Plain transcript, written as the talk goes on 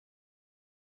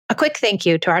quick thank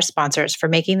you to our sponsors for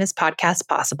making this podcast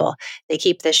possible. They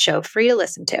keep this show free to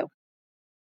listen to.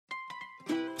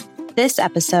 This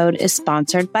episode is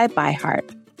sponsored by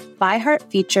ByHeart. ByHeart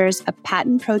features a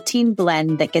patent protein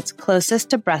blend that gets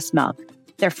closest to breast milk.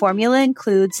 Their formula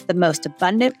includes the most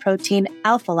abundant protein,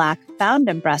 alpha-lac, found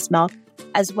in breast milk,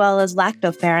 as well as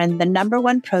lactoferrin, the number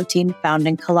one protein found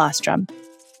in colostrum.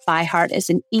 ByHeart is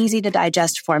an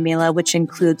easy-to-digest formula which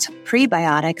includes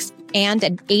prebiotics and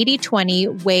an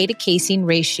 80-20 whey to casein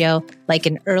ratio like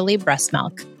in early breast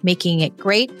milk, making it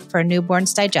great for a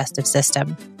newborn's digestive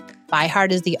system.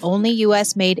 ByHeart is the only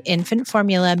U.S.-made infant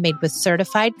formula made with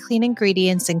certified clean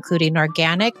ingredients, including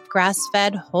organic,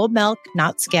 grass-fed, whole milk,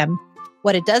 not skim.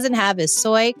 What it doesn't have is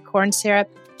soy, corn syrup,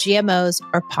 GMOs,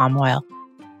 or palm oil.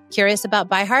 Curious about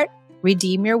ByHeart?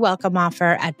 Redeem your welcome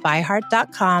offer at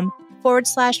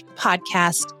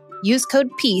byheart.com/podcast. Use code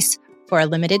PEACE for a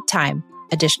limited time.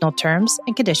 Additional terms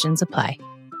and conditions apply.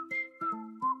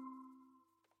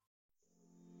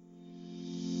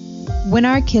 When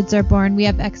our kids are born, we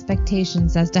have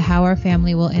expectations as to how our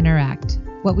family will interact.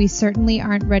 What we certainly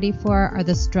aren't ready for are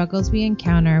the struggles we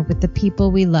encounter with the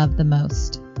people we love the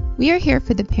most. We are here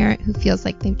for the parent who feels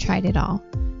like they've tried it all,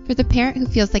 for the parent who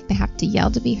feels like they have to yell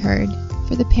to be heard,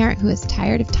 for the parent who is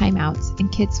tired of timeouts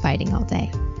and kids fighting all day.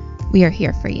 We are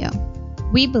here for you.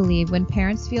 We believe when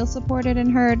parents feel supported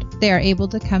and heard, they are able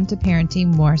to come to parenting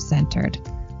more centered.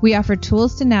 We offer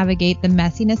tools to navigate the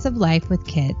messiness of life with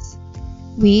kids.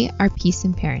 We are Peace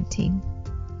in Parenting.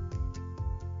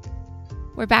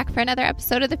 We're back for another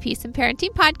episode of the Peace in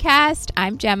Parenting podcast.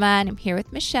 I'm Gemma and I'm here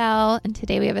with Michelle. And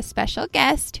today we have a special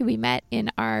guest who we met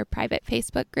in our private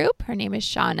Facebook group. Her name is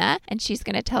Shauna, and she's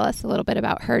going to tell us a little bit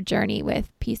about her journey with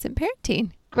Peace in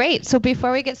Parenting. Great. So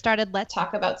before we get started, let's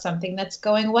talk about something that's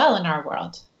going well in our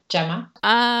world. Gemma?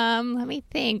 Let me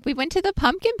think. We went to the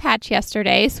pumpkin patch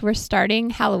yesterday, so we're starting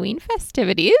Halloween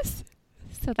festivities.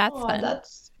 So that's fun.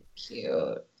 That's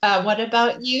cute. What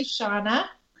about you, Shauna?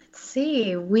 Let's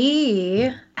see.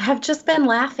 We have just been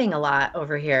laughing a lot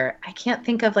over here. I can't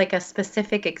think of like a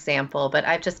specific example, but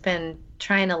I've just been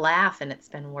trying to laugh and it's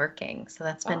been working. So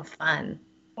that's been fun.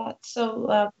 That's so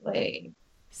lovely.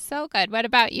 So good. What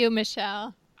about you,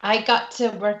 Michelle? I got to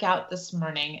work out this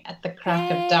morning at the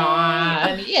crack of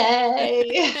dawn.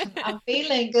 Yay! I'm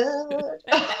feeling good.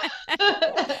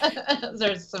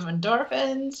 There's some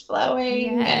endorphins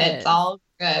flowing, and it's all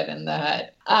good in the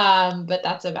hood. But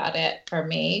that's about it for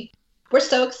me. We're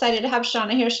so excited to have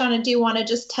Shauna here. Shauna, do you want to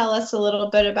just tell us a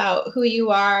little bit about who you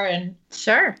are? And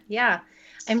Sure, yeah.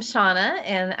 I'm Shauna,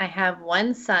 and I have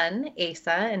one son,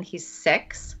 Asa, and he's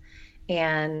 6.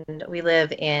 And we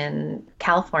live in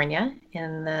California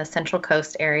in the Central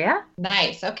Coast area.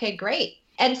 Nice. Okay, great.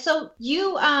 And so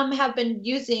you have been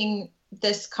using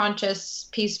this conscious,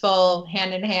 peaceful,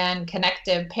 hand-in-hand,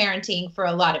 connective parenting for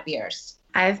a lot of years.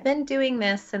 I've been doing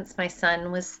this since my son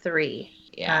was 3.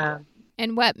 Yeah.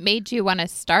 And what made you want to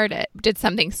start it? Did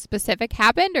something specific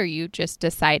happen or you just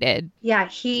decided? Yeah,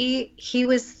 he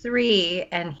was 3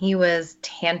 and he was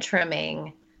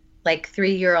tantruming like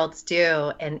 3-year-olds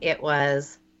do. And it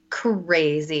was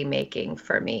crazy making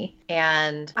for me.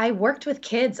 And I worked with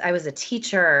kids. I was a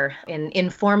teacher in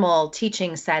informal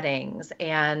teaching settings,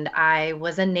 and I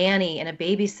was a nanny and a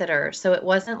babysitter. So it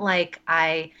wasn't like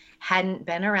I hadn't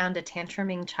been around a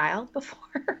tantruming child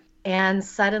before. And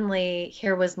suddenly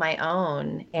here was my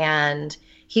own, and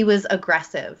he was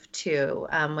aggressive too,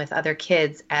 with other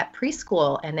kids at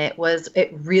preschool. And it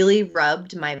really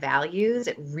rubbed my values.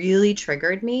 It really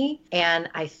triggered me. And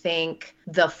I think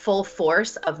the full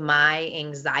force of my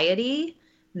anxiety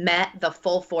met the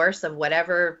full force of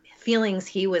whatever feelings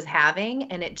he was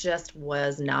having. And it just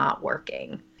was not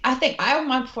working. I think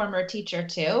I'm a former teacher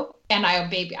too, and I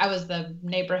was the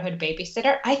neighborhood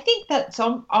babysitter. I think that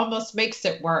almost makes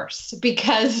it worse,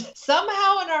 because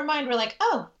somehow in our mind we're like,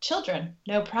 oh, children,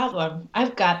 no problem.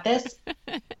 I've got this.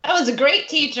 I was a great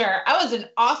teacher. I was an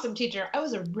awesome teacher. I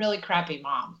was a really crappy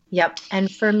mom. Yep. And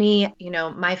for me,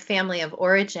 my family of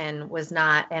origin was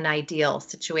not an ideal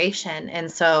situation.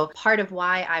 And so part of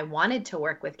why I wanted to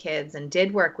work with kids and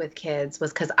did work with kids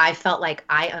was because I felt like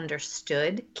I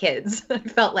understood kids. I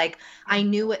felt like I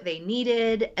knew what they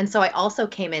needed. And so I also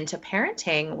came into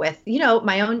parenting with,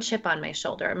 my own chip on my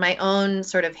shoulder, my own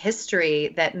sort of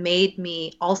history that made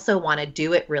me also want to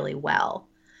do it really well.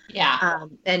 Yeah.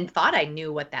 And thought I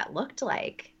knew what that looked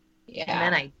like. Yeah. And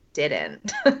then I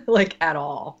didn't like at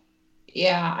all.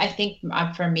 Yeah. I think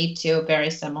for me too, very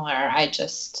similar. I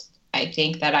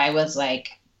think that I was like,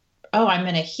 oh, I'm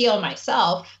going to heal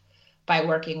myself by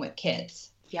working with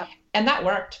kids. Yep. And that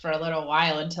worked for a little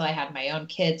while until I had my own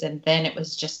kids. And then it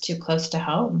was just too close to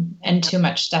home and too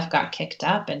much stuff got kicked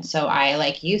up. And so I,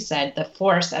 like you said, the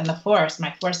force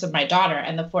my force of my daughter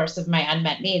and the force of my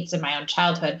unmet needs in my own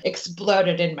childhood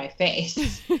exploded in my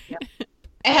face. Yep.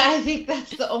 And I think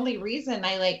that's the only reason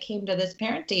I came to this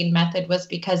parenting method was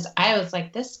because I was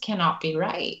like, this cannot be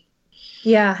right.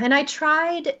 Yeah. And I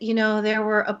tried, there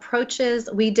were approaches.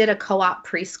 We did a co-op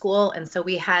preschool. And so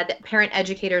we had parent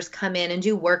educators come in and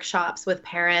do workshops with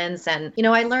parents. And,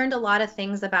 I learned a lot of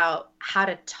things about how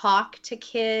to talk to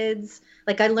kids.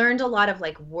 I learned a lot of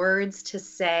words to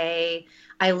say.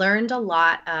 I learned a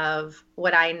lot of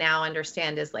what I now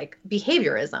understand is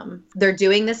behaviorism. They're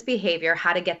doing this behavior,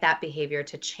 how to get that behavior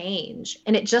to change.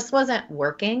 And it just wasn't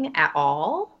working at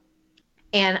all.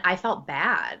 And I felt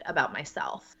bad about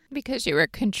myself. Because you were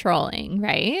controlling,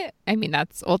 right? I mean,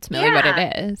 that's ultimately what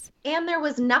it is. And there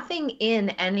was nothing in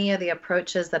any of the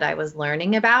approaches that I was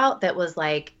learning about that was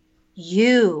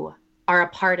you are a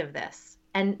part of this.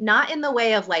 And not in the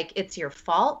way of it's your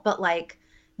fault, but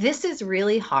this is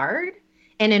really hard.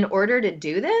 And in order to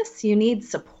do this, you need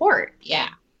support. Yeah.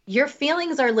 Your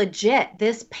feelings are legit.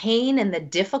 This pain and the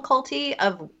difficulty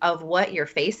of what you're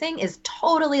facing is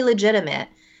totally legitimate.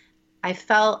 I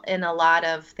felt in a lot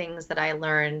of things that I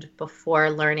learned before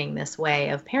learning this way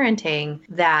of parenting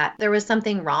that there was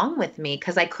something wrong with me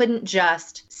because I couldn't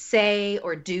just say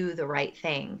or do the right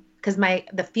thing because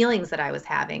the feelings that I was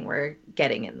having were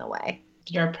getting in the way.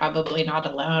 You're probably not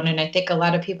alone. And I think a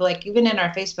lot of people, even in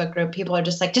our Facebook group, people are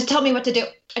just just tell me what to do.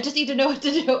 I just need to know what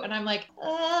to do. And I'm like,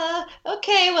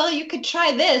 okay, well, you could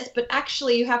try this, but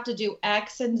actually you have to do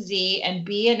X and Z and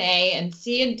B and A and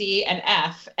C and D and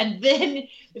F. And then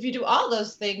if you do all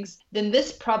those things, then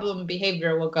this problem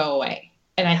behavior will go away.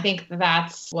 And I think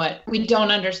that's what we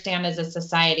don't understand as a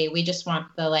society. We just want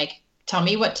the tell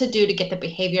me what to do to get the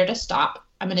behavior to stop.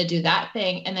 I'm going to do that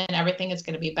thing and then everything is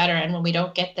going to be better. And when we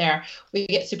don't get there, we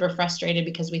get super frustrated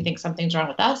because we think something's wrong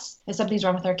with us and something's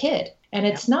wrong with our kid. And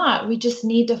it's not. We just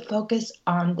need to focus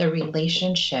on the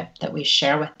relationship that we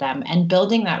share with them. And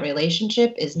building that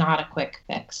relationship is not a quick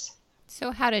fix.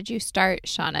 So how did you start,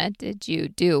 Shauna? Did you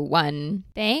do one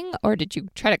thing or did you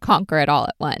try to conquer it all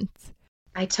at once?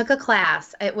 I took a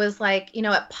class. It was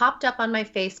it popped up on my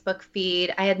Facebook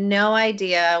feed. I had no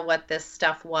idea what this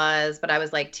stuff was, but I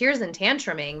was tears and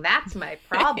tantruming. That's my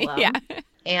problem. Yeah.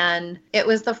 And it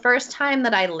was the first time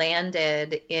that I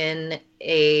landed in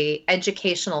a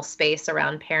educational space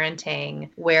around parenting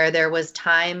where there was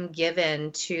time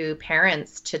given to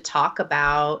parents to talk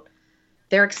about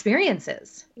their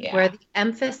experiences, where the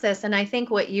emphasis, and I think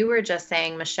what you were just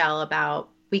saying, Michelle, about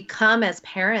we come as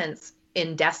parents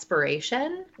in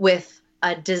desperation with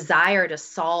a desire to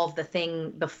solve the thing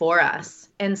before us.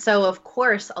 And so, of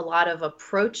course, a lot of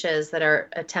approaches that are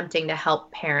attempting to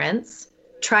help parents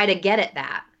try to get at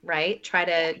that, right? Try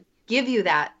to give you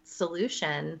that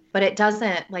solution, but it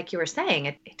doesn't, like you were saying,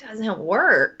 it doesn't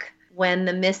work when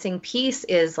the missing piece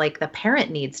is the parent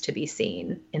needs to be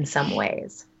seen in some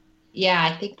ways. Yeah,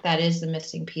 I think that is the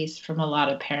missing piece from a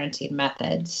lot of parenting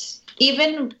methods.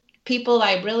 Even people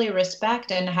I really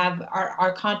respect and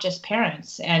are conscious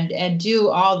parents and do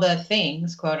all the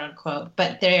things, quote unquote.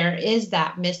 But there is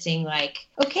that missing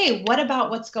okay, what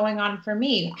about what's going on for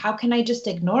me? How can I just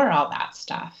ignore all that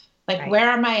stuff? Right. Where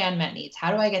are my unmet needs?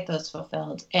 How do I get those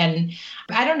fulfilled? And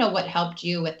I don't know what helped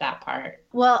you with that part.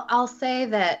 Well, I'll say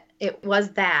that it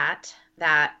was that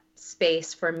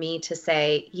space for me to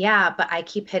say, yeah, but I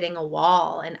keep hitting a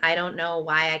wall and I don't know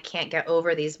why I can't get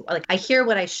over these. I hear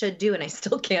what I should do and I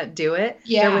still can't do it.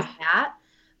 Yeah. There was that.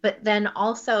 But then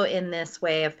also in this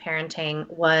way of parenting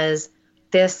was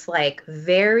this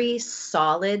very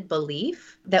solid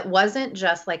belief that wasn't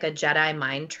just a Jedi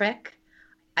mind trick.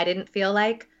 I didn't feel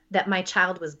that my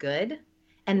child was good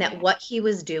and that what he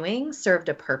was doing served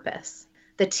a purpose.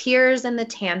 The tears and the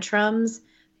tantrums,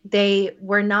 they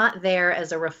were not there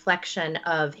as a reflection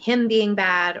of him being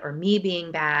bad or me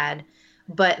being bad,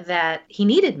 but that he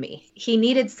needed me. He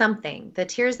needed something. The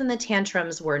tears and the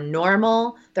tantrums were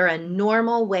normal. They're a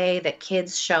normal way that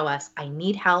kids show us, I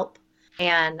need help.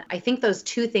 And I think those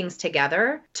two things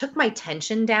together took my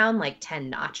tension down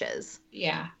 10 notches.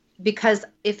 Yeah. Because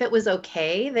if it was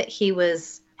okay that he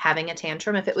was having a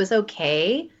tantrum, if it was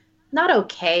okay, not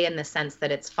okay in the sense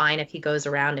that it's fine if he goes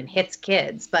around and hits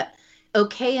kids, but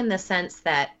okay in the sense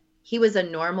that he was a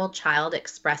normal child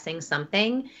expressing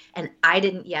something and I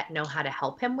didn't yet know how to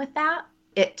help him with that.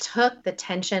 It took the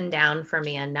tension down for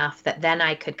me enough that then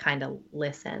I could kind of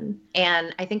listen.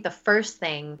 And I think the first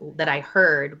thing that I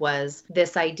heard was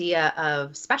this idea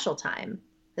of special time,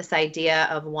 this idea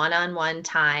of one-on-one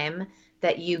time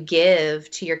that you give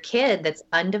to your kid that's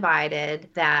undivided,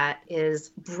 that is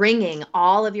bringing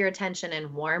all of your attention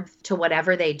and warmth to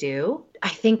whatever they do. I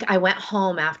think I went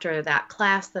home after that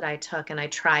class that I took and I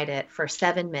tried it for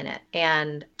 7 minutes.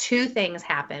 And two things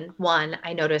happened. One,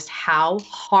 I noticed how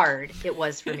hard it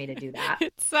was for me to do that.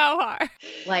 It's so hard.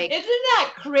 Like, isn't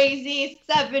that crazy?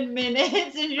 7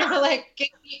 minutes and you're like, get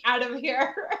me out of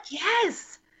here.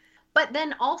 Yes. But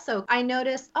then also I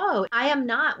noticed, oh, I am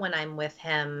not, when I'm with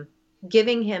him,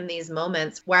 giving him these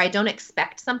moments where I don't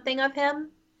expect something of him,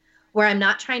 where I'm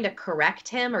not trying to correct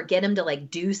him or get him to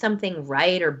like do something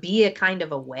right or be a kind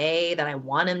of a way that I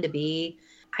want him to be.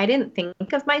 I didn't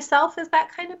think of myself as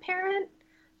that kind of parent,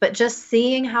 but just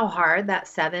seeing how hard that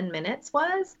 7 minutes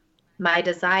was, my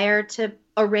desire to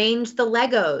arrange the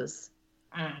Legos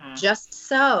just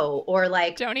so, or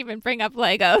like, don't even bring up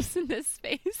Legos in this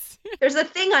space. There's a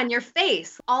thing on your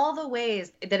face. All the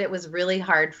ways that it was really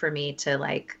hard for me to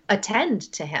like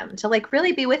attend to him, to like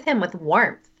really be with him with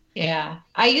warmth. Yeah.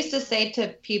 I used to say to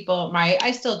people,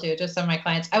 I still do, just some of my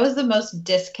clients, I was the most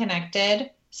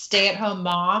disconnected stay-at-home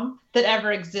mom that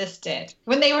ever existed.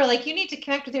 When they were like, you need to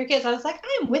connect with your kids, I was like,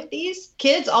 I am with these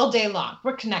kids all day long.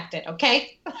 We're connected,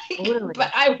 okay? Totally.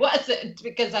 But I wasn't,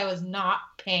 because I was not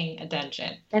paying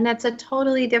attention. And that's a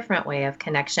totally different way of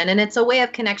connection. And it's a way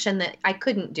of connection that I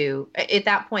couldn't do. At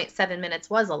that point, 7 minutes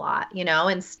was a lot, you know,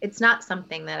 and it's not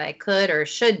something that I could or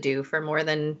should do for more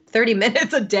than 30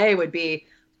 minutes a day would be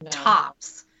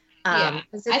tops. Yeah,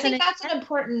 I think that's an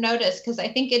important notice, because I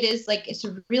think it is like, it's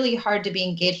really hard to be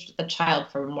engaged with a child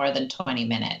for more than 20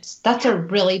 minutes. That's a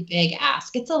really big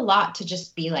ask. It's a lot to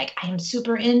just be like, I am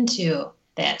super into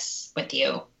this with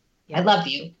you. I love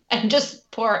you. And just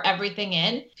pour everything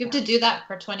in. If you have to do that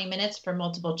for 20 minutes for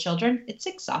multiple children, it's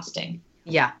exhausting.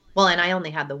 Yeah. Well, and I only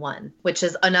had the one, which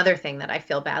is another thing that I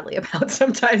feel badly about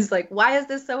sometimes. Like, why is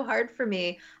this so hard for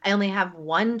me? I only have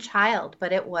one child,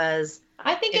 but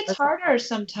I think it's harder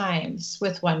sometimes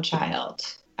with one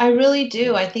child. I really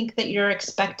do. I think that you're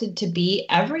expected to be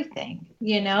everything,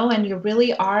 you know, and you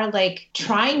really are like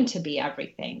trying to be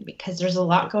everything, because there's a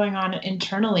lot going on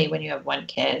internally when you have one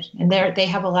kid, and they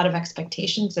have a lot of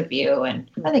expectations of you. And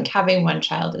I think having one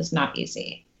child is not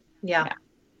easy. Yeah.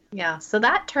 So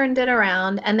that turned it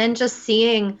around. And then just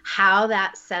seeing how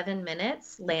that 7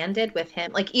 minutes landed with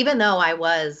him, like, even though it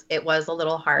was a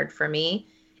little hard for me,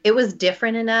 it was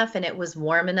different enough and it was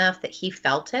warm enough that he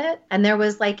felt it. And there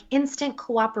was like instant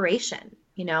cooperation,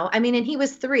 you know, I mean, and he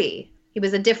was 3. He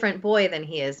was a different boy than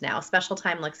he is now. Special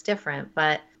time looks different,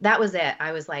 but that was it.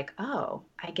 I was like, oh,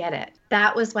 I get it.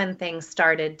 That was when things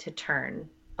started to turn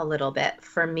a little bit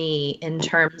for me, in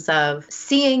terms of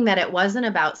seeing that it wasn't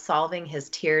about solving his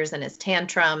tears and his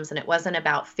tantrums, and it wasn't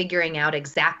about figuring out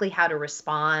exactly how to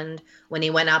respond when he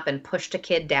went up and pushed a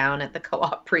kid down at the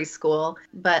co-op preschool,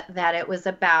 but that it was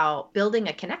about building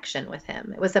a connection with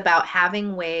him. It was about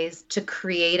having ways to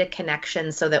create a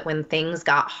connection so that when things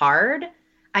got hard,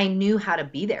 I knew how to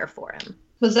be there for him.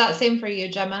 Was that same for you,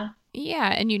 Gemma?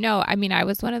 Yeah. And you know, I mean, I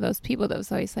was one of those people that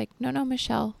was always like, no,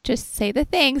 Michelle, just say the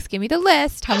things, give me the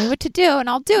list, tell me what to do, and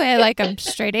I'll do it. Like, I'm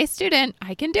straight A student,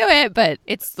 I can do it. But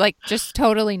it's like just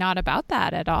totally not about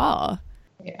that at all.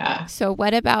 Yeah. So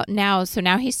what about now? So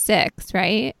now he's 6,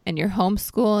 right? And you're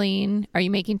homeschooling. Are you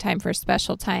making time for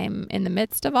special time in the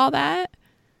midst of all that?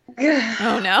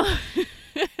 Oh, no.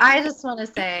 I just want to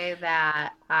say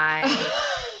that I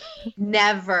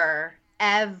never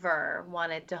ever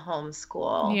wanted to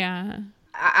homeschool. Yeah.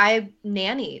 I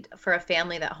nannied for a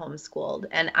family that homeschooled,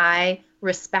 and I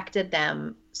respected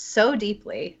them so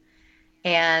deeply,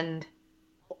 and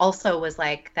also was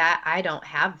like, that I don't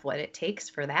have what it takes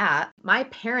for that. My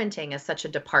parenting is such a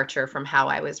departure from how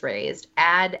I was raised.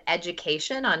 Add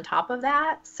education on top of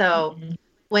that. So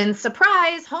when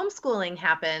surprise homeschooling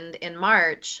happened in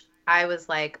March, I was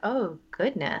like, oh,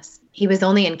 goodness. He was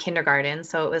only in kindergarten,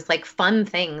 so it was like fun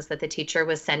things that the teacher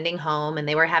was sending home, and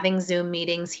they were having Zoom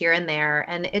meetings here and there,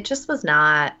 and it just was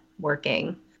not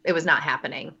working. It was not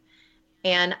happening.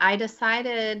 And I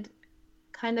decided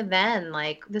kind of then,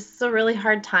 like, this is a really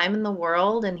hard time in the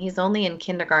world, and he's only in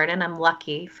kindergarten. I'm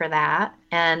lucky for that.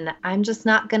 And I'm just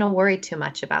not going to worry too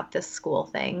much about this school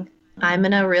thing. I'm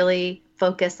going to really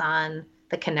focus on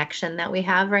the connection that we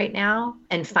have right now,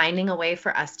 and finding a way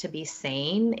for us to be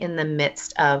sane in the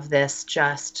midst of this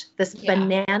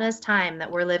bananas time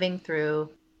that we're living through.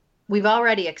 We've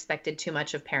already expected too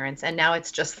much of parents, and now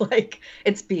it's just like,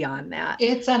 it's beyond that.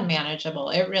 It's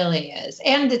unmanageable. It really is.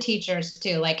 And the teachers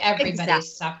too, like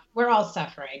everybody's we're all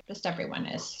suffering. Just everyone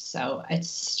is. So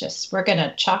it's just, we're going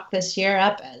to chalk this year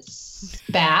up as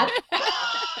bad.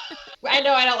 I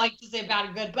know I don't like to say bad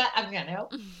and good, but I'm going to.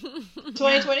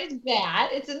 2020 is bad.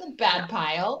 It's in the bad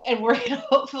pile. And we're going to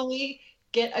hopefully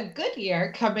get a good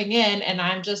year coming in. And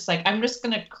I'm just going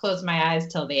to close my eyes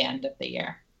till the end of the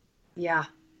year. Yeah.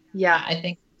 Yeah. I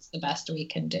think it's the best we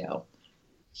can do.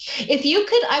 If you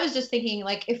could, I was just thinking,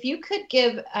 like, if you could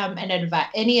give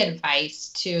any advice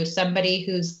to somebody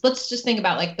who's, let's just think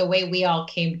about like the way we all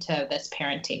came to this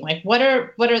parenting. Like, what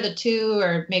are the 2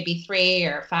 or maybe 3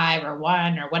 or 5 or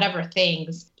 1 or whatever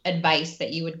things advice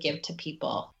that you would give to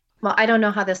people? Well, I don't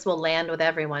know how this will land with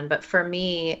everyone, but for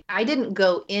me, I didn't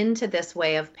go into this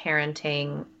way of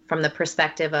parenting from the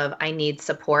perspective of I need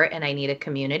support and I need a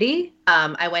community.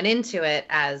 I went into it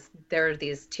as there are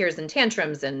these tears and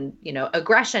tantrums and,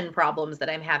 aggression problems that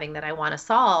I'm having that I want to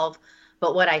solve.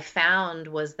 But what I found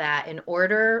was that in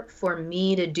order for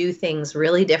me to do things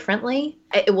really differently,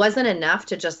 it wasn't enough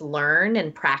to just learn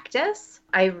and practice.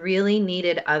 I really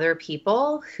needed other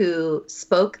people who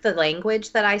spoke the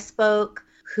language that I spoke,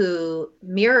 who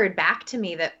mirrored back to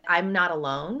me that I'm not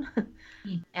alone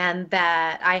and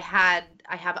that I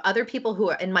have other people who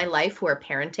are in my life who are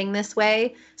parenting this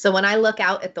way. So when I look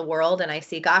out at the world and I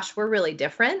see, gosh, we're really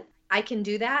different, I can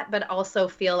do that, but also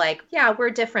feel like, yeah, we're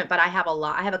different, but I have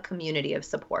a community of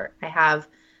support. I have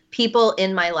people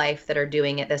in my life that are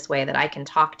doing it this way that I can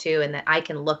talk to and that I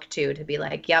can look to be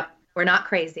like, yep, we're not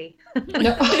crazy.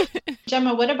 No.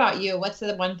 Gemma, what about you? What's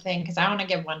the one thing? Because I want to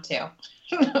give one too.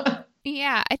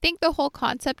 Yeah, I think the whole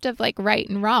concept of like right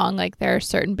and wrong, like there are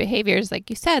certain behaviors,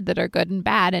 like you said, that are good and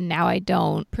bad. And now I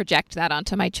don't project that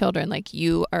onto my children. Like,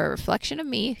 you are a reflection of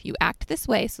me. You act this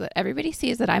way so that everybody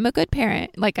sees that I'm a good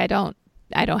parent. Like, I don't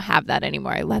have that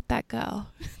anymore. I let that go.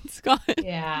 It's gone.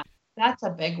 Yeah. That's a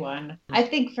big one. I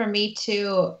think for me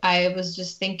too, I was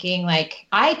just thinking like,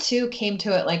 I too came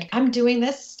to it like, I'm doing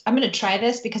this. I'm going to try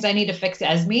this because I need to fix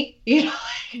Esme. Yeah.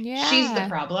 She's the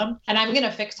problem and I'm going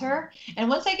to fix her. And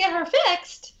once I get her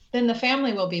fixed, then the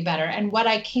family will be better. And what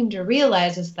I came to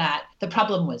realize is that the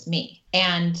problem was me.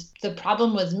 And the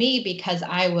problem was me because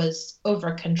I was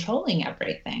over controlling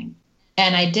everything.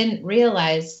 And I didn't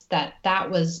realize that that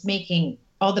was making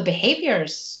all the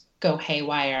behaviors go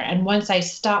haywire. And once I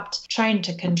stopped trying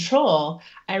to control,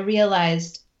 I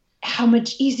realized how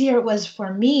much easier it was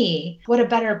for me, what a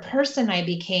better person I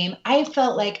became. I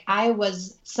felt like I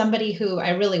was somebody who I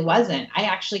really wasn't. I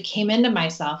actually came into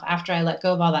myself after I let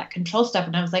go of all that control stuff.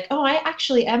 And I was like, oh, I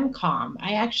actually am calm.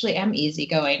 I actually am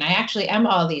easygoing. I actually am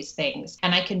all these things.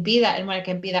 And I can be that. And when I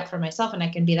can be that for myself and I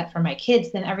can be that for my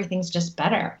kids, then everything's just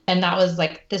better. And that was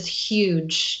like this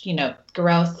huge,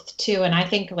 growth too. And I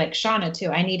think like Shauna too,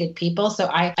 I needed people. So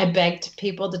I begged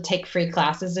people to take free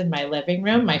classes in my living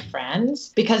room, my friends,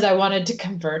 because I wanted to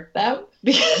convert them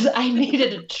because I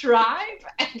needed a tribe.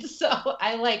 And so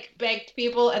I like begged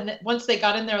people. And once they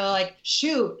got in there, they're like,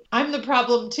 shoot, I'm the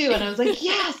problem too. And I was like,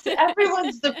 yes,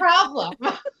 everyone's the problem.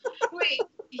 Wait,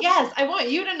 yes, I want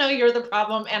you to know you're the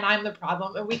problem and I'm the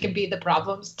problem and we can be the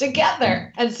problems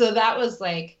together. And so that was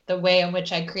like the way in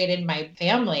which I created my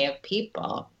family of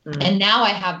people. Mm-hmm. And now I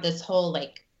have this whole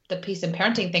like the peace and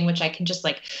parenting thing, which I can just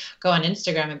like go on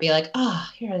Instagram and be like, oh,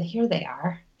 here they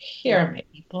are. Here are my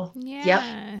people. Yeah.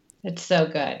 Yep. It's so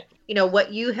good.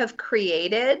 What you have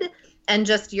created and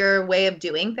just your way of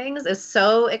doing things is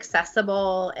so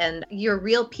accessible and your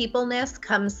real peopleness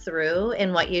comes through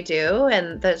in what you do.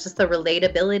 And there's just the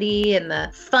relatability and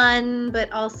the fun,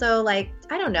 but also like,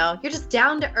 I don't know, you're just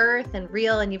down to earth and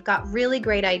real and you've got really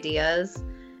great ideas.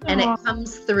 And it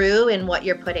comes through in what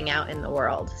you're putting out in the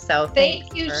world. So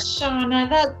thank you, Shauna.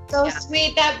 That's so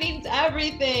sweet. That means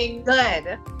everything.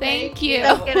 Good. Thank you.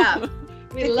 Soak it up.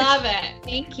 We love it.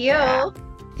 Thank you. Yeah.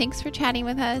 Thanks for chatting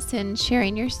with us and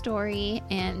sharing your story.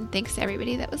 And thanks to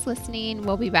everybody that was listening.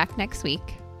 We'll be back next week.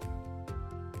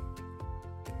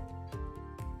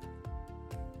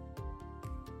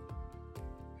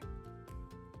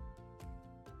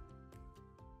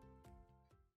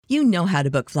 You know how to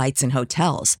book flights and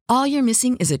hotels. All you're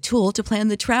missing is a tool to plan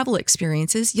the travel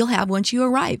experiences you'll have once you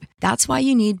arrive. That's why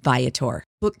you need Viator.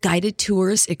 Book guided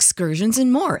tours, excursions,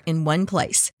 and more in one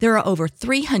place. There are over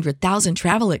 300,000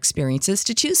 travel experiences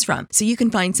to choose from, so you can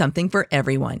find something for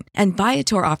everyone. And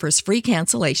Viator offers free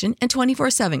cancellation and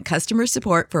 24/7 customer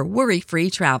support for worry-free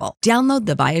travel. Download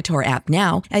the Viator app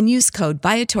now and use code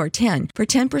Viator10 for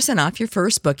 10% off your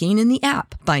first booking in the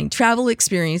app. Find travel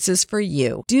experiences for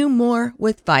you. Do more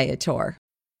with Viator.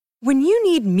 When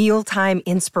you need mealtime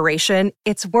inspiration,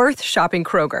 it's worth shopping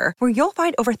Kroger, where you'll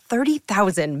find over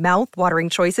 30,000 mouth-watering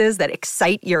choices that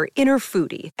excite your inner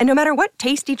foodie. And no matter what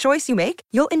tasty choice you make,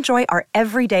 you'll enjoy our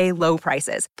everyday low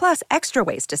prices, plus extra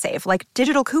ways to save, like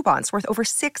digital coupons worth over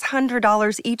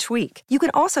 $600 each week. You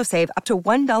can also save up to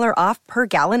 $1 off per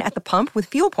gallon at the pump with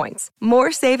fuel points.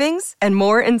 More savings and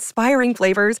more inspiring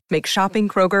flavors make shopping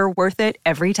Kroger worth it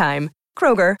every time.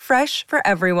 Kroger, fresh for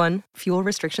everyone. Fuel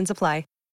restrictions apply.